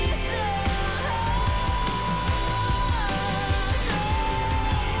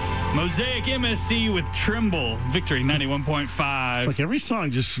Mosaic MSC with Tremble. Victory 91.5. It's like every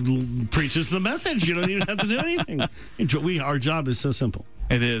song just preaches the message. You don't even have to do anything. Our job is so simple.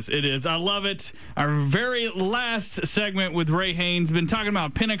 It is. It is. I love it. Our very last segment with Ray Haynes. Been talking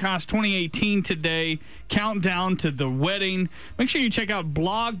about Pentecost 2018 today. Countdown to the wedding. Make sure you check out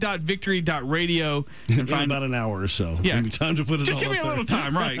blog.victory.radio and In about an hour or so. Yeah. Give me time to put it just all give me a up little there.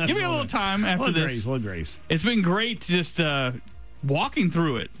 time, right? Give me a little time after this. What grace. It's been great just walking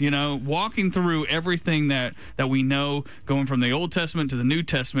through it, walking through everything that we know, going from the Old Testament to the New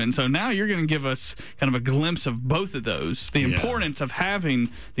Testament. And so now you're going to give us kind of a glimpse of both of those, the importance of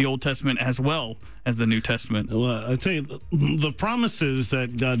having the Old Testament as well as the New Testament. Well, I tell you, the promises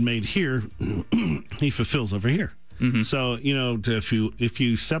that God made here, he fulfills over here. Mm-hmm. So, if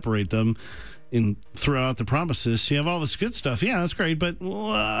you separate them and throw out the promises, you have all this good stuff. Yeah, that's great, but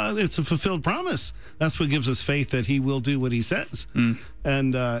it's a fulfilled promise. That's what gives us faith that he will do what he says.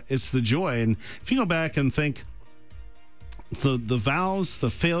 And it's the joy. And if you go back and think the vows, the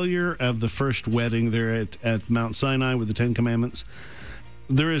failure of the first wedding there at Mount Sinai with the Ten Commandments,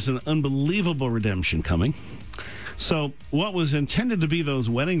 there is an unbelievable redemption coming. So what was intended to be those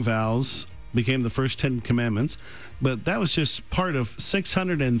wedding vows became the first 10 commandments, but that was just part of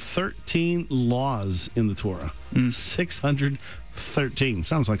 613 laws in the Torah. 613.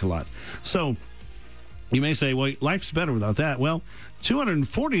 Sounds like a lot. So you may say, well, life's better without that. Well,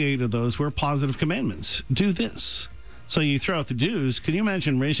 248 of those were positive commandments. Do this. So you throw out the do's. Can you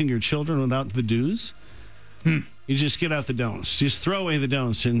imagine raising your children without the do's? You just get out the don'ts. Just throw away the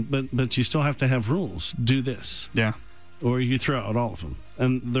don'ts, but you still have to have rules. Do this. Yeah. Or you throw out all of them.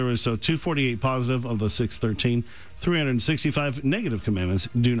 And there was 248 positive of the 613, 365 negative commandments,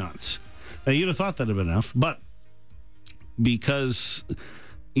 do nots. Now, you'd have thought that would have been enough, but because,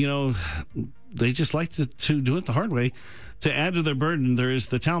 they just like to do it the hard way, to add to their burden, there is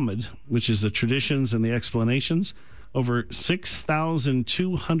the Talmud, which is the traditions and the explanations, over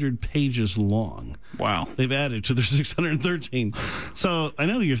 6,200 pages long. Wow. They've added to their 613. So I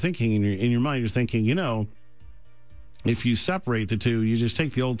know you're thinking in your mind, you're thinking, if you separate the two, you just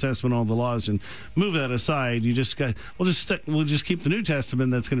take the Old Testament, all the laws, and move that aside. You just we'll just keep the New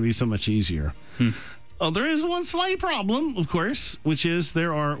Testament. That's going to be so much easier. Oh, there is one slight problem, of course, which is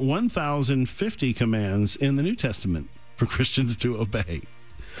there are 1,050 commands in the New Testament for Christians to obey.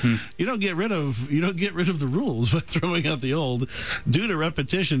 You don't get rid of the rules by throwing out the old. Due to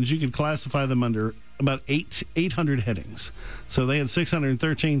repetitions, you could classify them under about 800 headings. So they had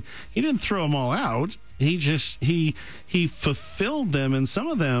 613. He didn't throw them all out. He fulfilled them, and some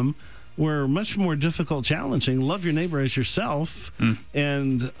of them were much more difficult, challenging. Love your neighbor as yourself.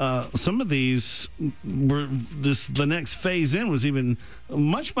 And some of these were the next phase in was even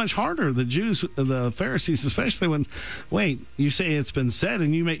much, much harder. The Jews, the Pharisees, especially when, you say it's been said,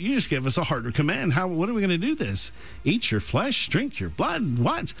 and you just give us a harder command. What are we going to do this? Eat your flesh, drink your blood.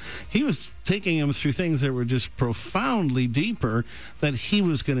 What? He was taking them through things that were just profoundly deeper, that he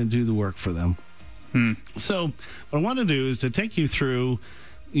was going to do the work for them. So what I want to do is to take you through.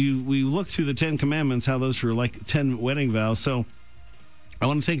 We look through the 10 commandments, how those were like 10 wedding vows. So I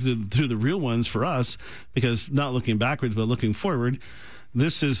want to take you through the real ones for us, because not looking backwards, but looking forward.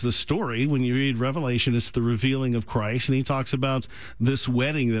 This is the story. When you read Revelation, it's the revealing of Christ. And he talks about this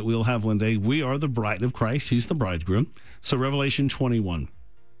wedding that we'll have one day. We are the bride of Christ. He's the bridegroom. So Revelation 21,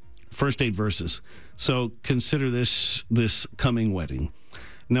 first 8 verses. So consider this coming wedding.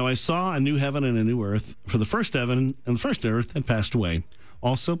 Now I saw a new heaven and a new earth, for the first heaven and the first earth had passed away.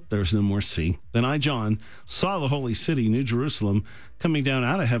 Also, there was no more sea. Then I, John, saw the holy city, New Jerusalem, coming down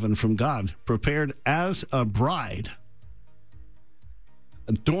out of heaven from God, prepared as a bride,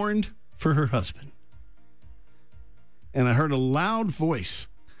 adorned for her husband. And I heard a loud voice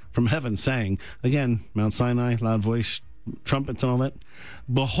from heaven saying, again, Mount Sinai, loud voice, trumpets and all that,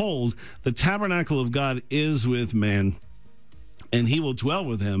 behold, the tabernacle of God is with man, and he will dwell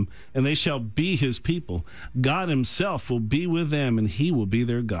with them, and they shall be his people. God himself will be with them, and he will be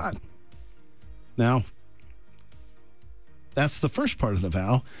their God. Now, that's the first part of the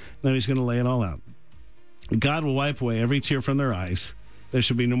vow. Now he's going to lay it all out. God will wipe away every tear from their eyes. There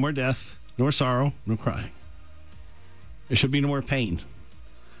shall be no more death, nor sorrow, nor crying. There shall be no more pain,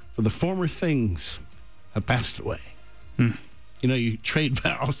 for the former things have passed away. You trade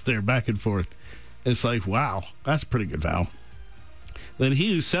vows there back and forth. It's like, wow, that's a pretty good vow. Then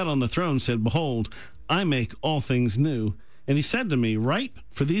he who sat on the throne said, behold, I make all things new. And he said to me, write,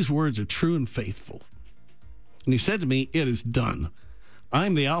 for these words are true and faithful. And he said to me, it is done. I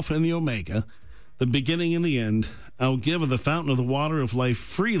am the Alpha and the Omega, the beginning and the end. I will give of the fountain of the water of life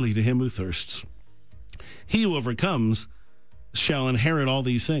freely to him who thirsts. He who overcomes shall inherit all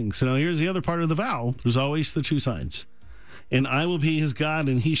these things. So now here's the other part of the vow. There's always the two sides. And I will be his God,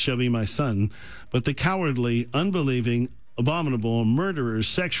 and he shall be my son. But the cowardly, unbelieving, abominable, murderers,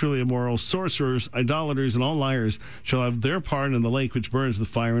 sexually immoral, sorcerers, idolaters, and all liars shall have their part in the lake which burns with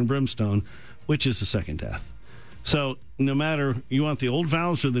fire and brimstone, which is the second death. So no matter you want the old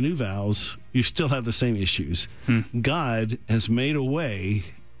vows or the new vows, you still have the same issues. God has made a way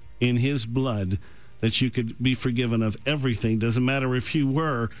in his blood that you could be forgiven of everything. Doesn't matter if you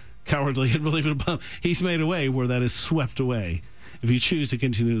were cowardly and believe it. He's made a way where that is swept away. If you choose to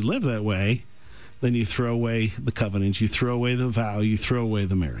continue to live that way, then you throw away the covenant, you throw away the vow, you throw away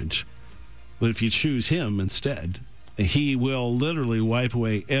the marriage. But if you choose him instead, he will literally wipe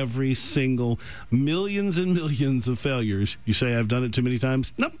away every single millions and millions of failures. You say, I've done it too many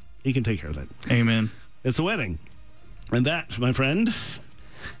times? Nope, he can take care of that. Amen. It's a wedding. And that, my friend,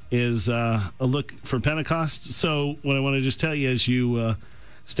 is a look for Pentecost. So what I want to just tell you as you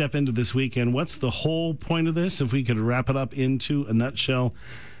step into this weekend, what's the whole point of this? If we could wrap it up into a nutshell,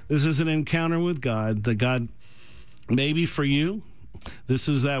 this is an encounter with God, that God, maybe for you, this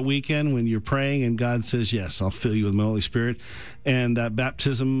is that weekend when you're praying and God says, yes, I'll fill you with my Holy Spirit. And that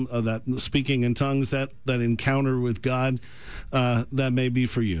baptism, that speaking in tongues, that encounter with God, that may be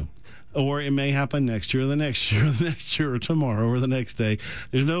for you. Or it may happen next year, or the next year, or the next year, or tomorrow, or the next day.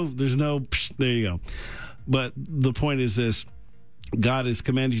 There's no, there you go. But the point is this: God has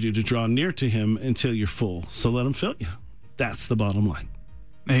commanded you to draw near to him until you're full. So let him fill you. That's the bottom line.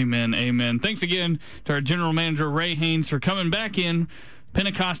 Amen. Amen. Thanks again to our general manager, Ray Haynes, for coming back in.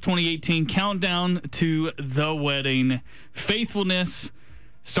 Pentecost 2018 countdown to the wedding. Faithfulness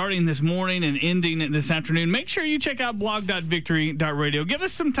starting this morning and ending this afternoon. Make sure you check out blog.victory.radio. Give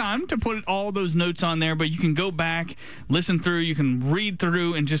us some time to put all those notes on there, but you can go back, listen through, you can read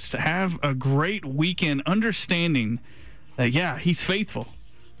through, and just have a great weekend understanding that, yeah, he's faithful,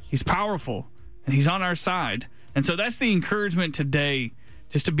 he's powerful, and he's on our side. And so that's the encouragement today,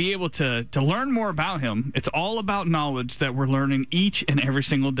 just to be able to learn more about him. It's all about knowledge that we're learning each and every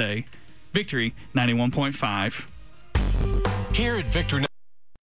single day. Victory 91.5. Here at Victory